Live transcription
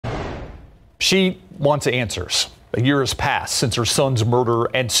She wants answers. A year has passed since her son's murder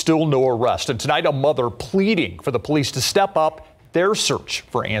and still no arrest. And tonight, a mother pleading for the police to step up their search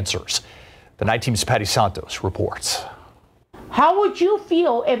for answers. The Night Team's Patty Santos reports. How would you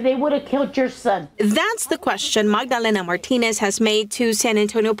feel if they would have killed your son? That's the question Magdalena Martinez has made to San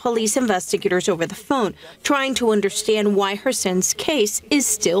Antonio police investigators over the phone, trying to understand why her son's case is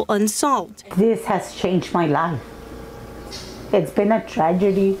still unsolved. This has changed my life. It's been a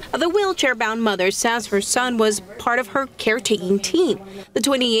tragedy. The wheelchair-bound mother says her son was part of her caretaking team. The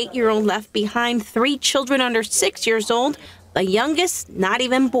 28-year-old left behind 3 children under 6 years old, the youngest not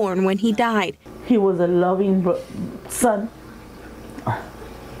even born when he died. He was a loving son.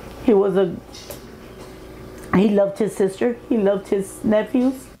 He loved his sister. He loved his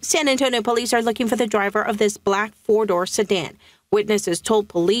nephews. San Antonio police are looking for the driver of this black 4-door sedan. Witnesses told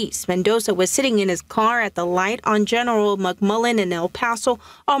police Mendoza was sitting in his car at the light on General McMullen in El Paso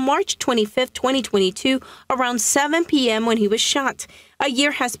on March 25, 2022, around 7 p.m. when he was shot. A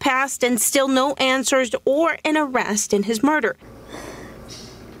year has passed and still no answers or an arrest in his murder.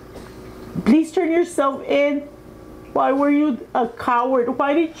 Please turn yourself in. Why were you a coward?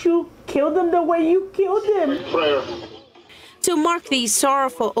 Why did you kill them the way you killed them? To mark the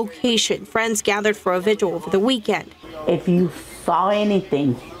sorrowful occasion, friends gathered for a vigil over the weekend. If you saw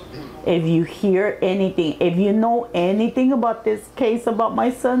anything, if you hear anything, if you know anything about this case about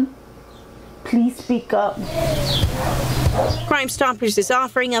my son, please speak up. Crime Stoppers is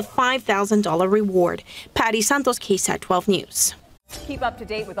offering a $5,000 reward. Patty Santos, KSAT 12 News. Keep up to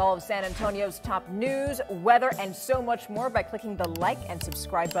date with all of San Antonio's top news, weather, and so much more by clicking the like and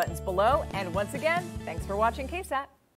subscribe buttons below. And once again, thanks for watching KSAT.